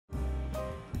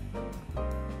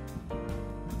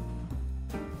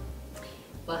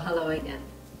Well, hello again.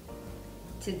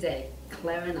 Today,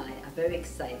 Claire and I are very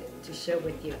excited to share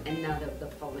with you another of the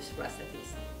Polish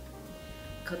recipes,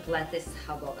 Kotlety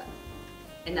Schabowe.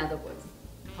 In other words,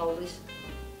 Polish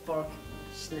pork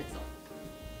schnitzel.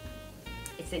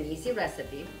 It's an easy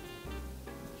recipe,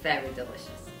 very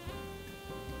delicious.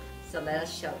 So let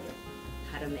us show you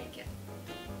how to make it.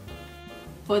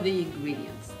 For the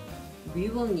ingredients, we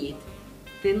will need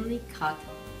thinly cut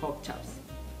pork chops.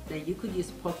 Now you could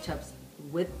use pork chops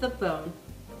with the bone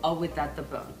or without the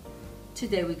bone.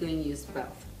 Today we're going to use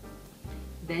both.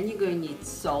 Then you're going to need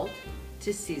salt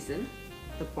to season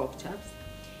the pork chops,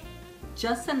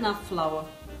 just enough flour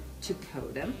to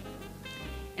coat them.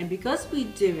 And because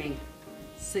we're doing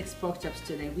 6 pork chops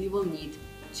today, we will need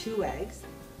 2 eggs,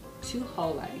 2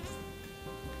 whole eggs,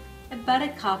 about a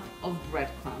cup of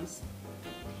breadcrumbs.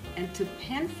 And to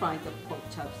pan fry the pork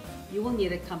chops, you will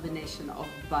need a combination of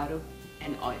butter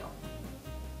and oil.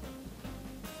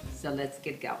 So let's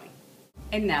get going.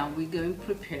 And now we're going to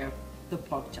prepare the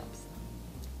pork chops.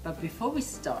 But before we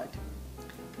start,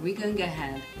 we're going to go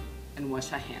ahead and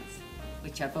wash our hands,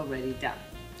 which I've already done,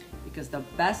 because the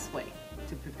best way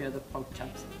to prepare the pork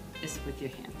chops is with your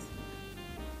hands.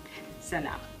 So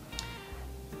now,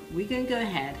 we're going to go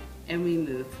ahead and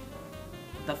remove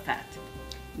the fat.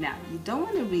 Now, you don't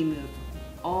want to remove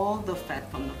all the fat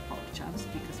from the pork chops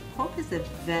because pork is a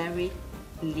very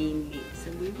lean meat. So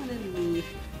we want to leave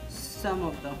some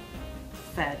of the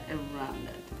fat around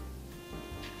it.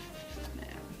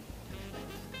 There.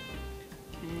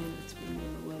 Okay, let's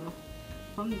remove a little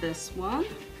from this one.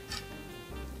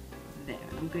 There,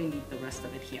 and I'm going to leave the rest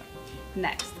of it here.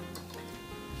 Next,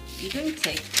 you're going to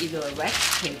take either a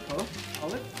wax paper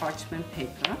or a parchment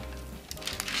paper.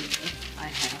 Here I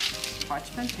have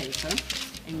parchment paper,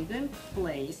 and you're going to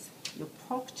place your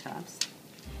pork chops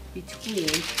between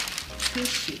 2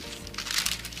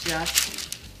 sheets, just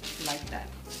like that.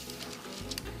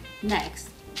 Next,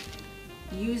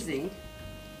 using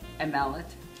a mallet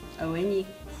or any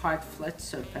hard flat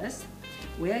surface,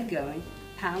 we are going to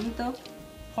pound the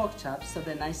pork chops so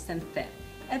they're nice and thin,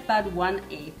 about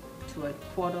 1/8 to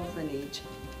 1/4 of an inch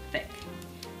thick.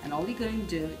 And all you're going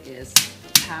to do is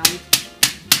pound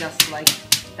just like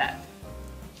that.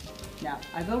 Now,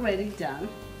 I've already done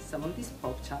some of these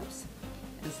pork chops,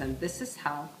 and so this is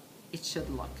how it should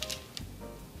look.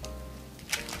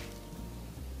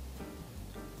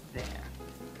 There.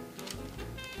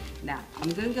 Now, I'm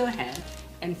going to go ahead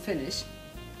and finish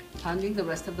pounding the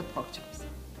rest of the pork chops.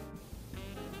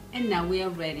 And now we are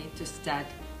ready to start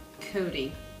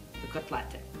coating the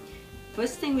kotlety.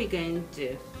 First thing we're going to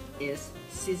do is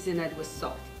season it with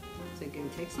salt. So you're going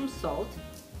to take some salt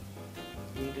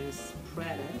and you're going to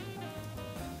spread it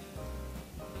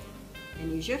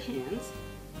and use your hands.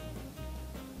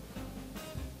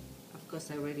 Of course,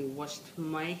 I already washed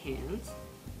my hands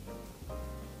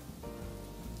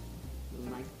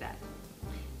like that.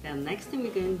 Then next thing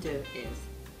we're going to do is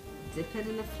dip it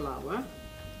in the flour.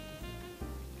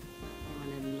 You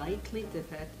want to lightly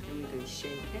dip it, and we're going to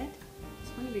shake it.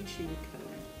 Just want to make sure you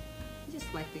coat it. You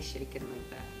just lightly shake it like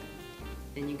that.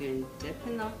 Then you're going to dip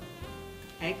in the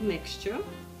egg mixture.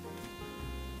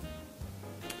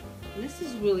 And this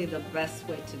is really the best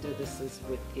way to do this is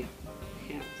with your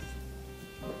hands.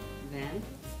 Then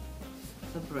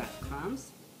the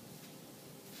breadcrumbs.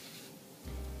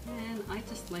 And I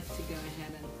just like to go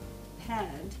ahead and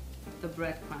pad the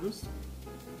breadcrumbs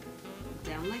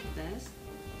down like this.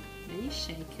 Then you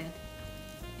shake it,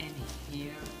 and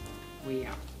here we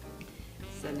are.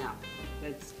 So now,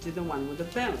 let's do the one with the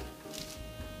bone.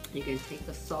 You're going to take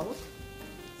the salt,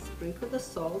 sprinkle the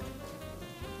salt,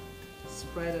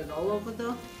 spread it all over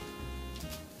the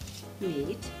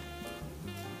meat,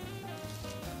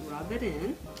 rub it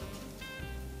in,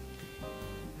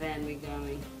 then we're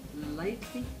going to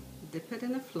lightly dip it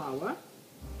in the flour,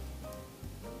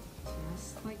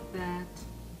 just like that,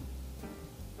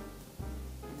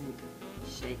 and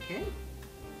shake it,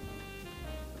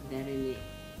 put that in the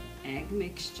egg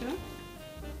mixture,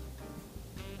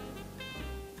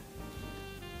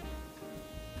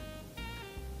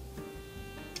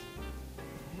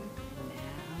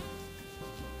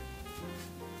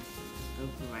 the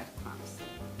breadcrumbs.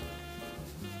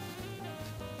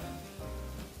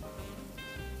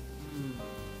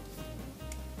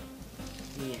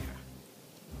 Here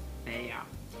they are.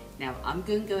 Now I'm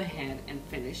going to go ahead and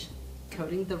finish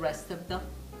coating the rest of the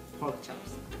pork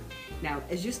chops. Now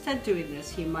as you start doing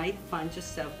this, you might find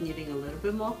yourself needing a little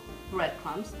bit more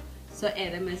breadcrumbs, so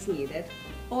add them as needed,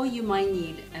 or you might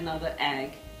need another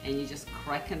egg and you just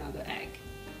crack another egg.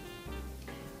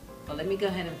 But let me go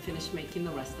ahead and finish making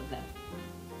the rest of them.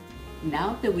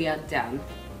 Now that we are done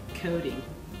coating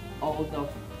all the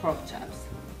pork chops.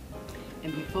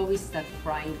 And before we start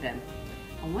frying them,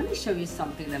 I want to show you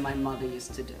something that my mother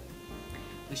used to do.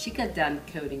 When she got done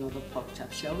coating all the pork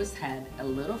chops, she always had a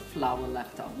little flour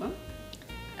left over,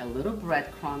 a little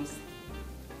breadcrumbs,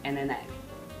 and an egg.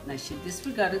 Now she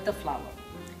disregarded the flour,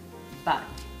 but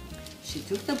she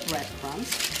took the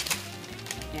breadcrumbs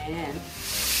and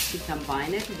she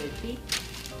combined it with the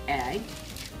egg,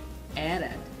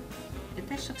 added a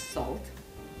dash of salt,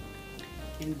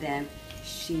 and then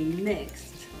she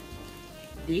mixed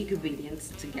the ingredients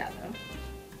together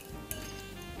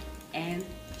and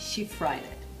she fried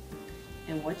it.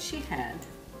 And what she had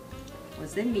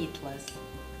was a meatless,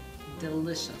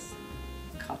 delicious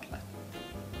cutlet.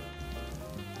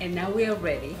 And now we are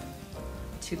ready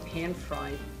to pan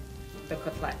fry the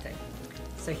kotlety.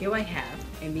 So here I have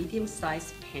a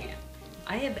medium-sized pan.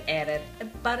 I have added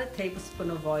about a tablespoon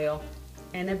of oil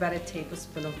and about a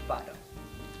tablespoon of butter.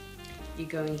 You're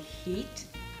going to heat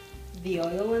the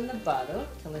oil and the butter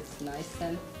till it's nice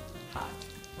and hot.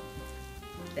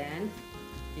 Then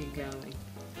you're going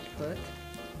to put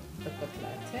the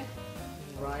kotlety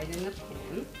right in the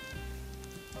pan.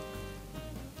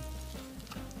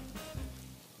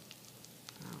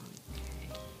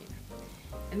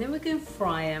 And then we're going to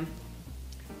fry them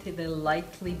till they're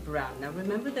lightly brown. Now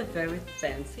remember, they're very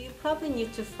thin, so you probably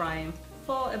need to fry them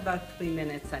for about 3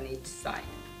 minutes on each side.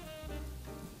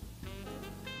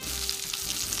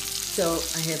 So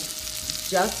I have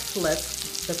just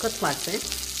flipped the kotlety,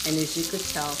 and as you could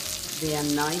tell, they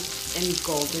are nice and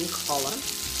golden color.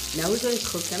 Now we're going to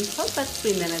cook them for about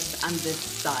 3 minutes on this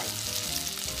side,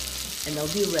 and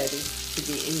they'll be ready to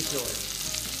be enjoyed.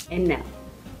 And now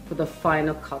for the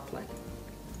final cutlet,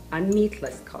 a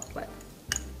meatless cutlet.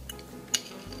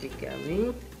 We're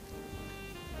going,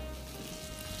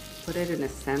 put it in the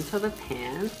center of the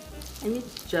pan, and you're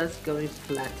just going to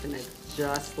flatten it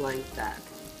just like that.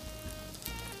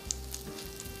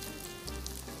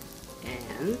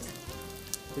 And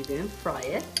we're going to fry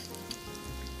it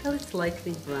till it's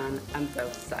lightly brown on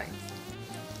both sides.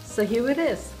 So here it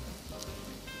is,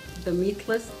 the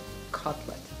meatless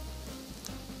cutlet.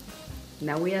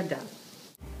 Now we are done.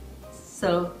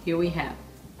 So here we have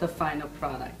the final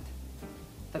product,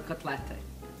 the kotlety.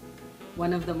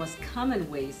 One of the most common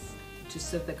ways to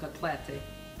serve the kotlety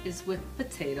is with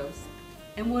potatoes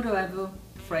and whatever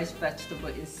fresh vegetable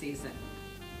is seasoned.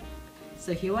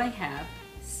 So here I have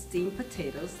steamed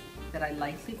potatoes that I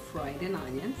lightly fried in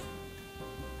onions,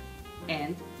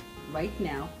 and right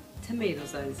now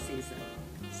tomatoes are in season.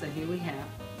 So here we have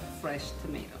fresh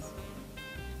tomatoes.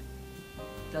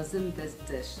 Doesn't this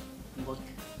dish look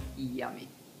yummy?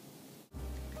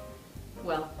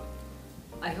 Well,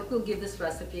 I hope you'll give this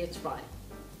recipe a try.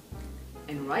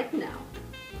 And right now,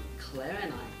 Claire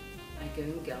and I are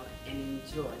going to go and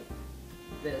enjoy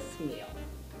this meal.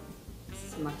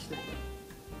 Smacznego.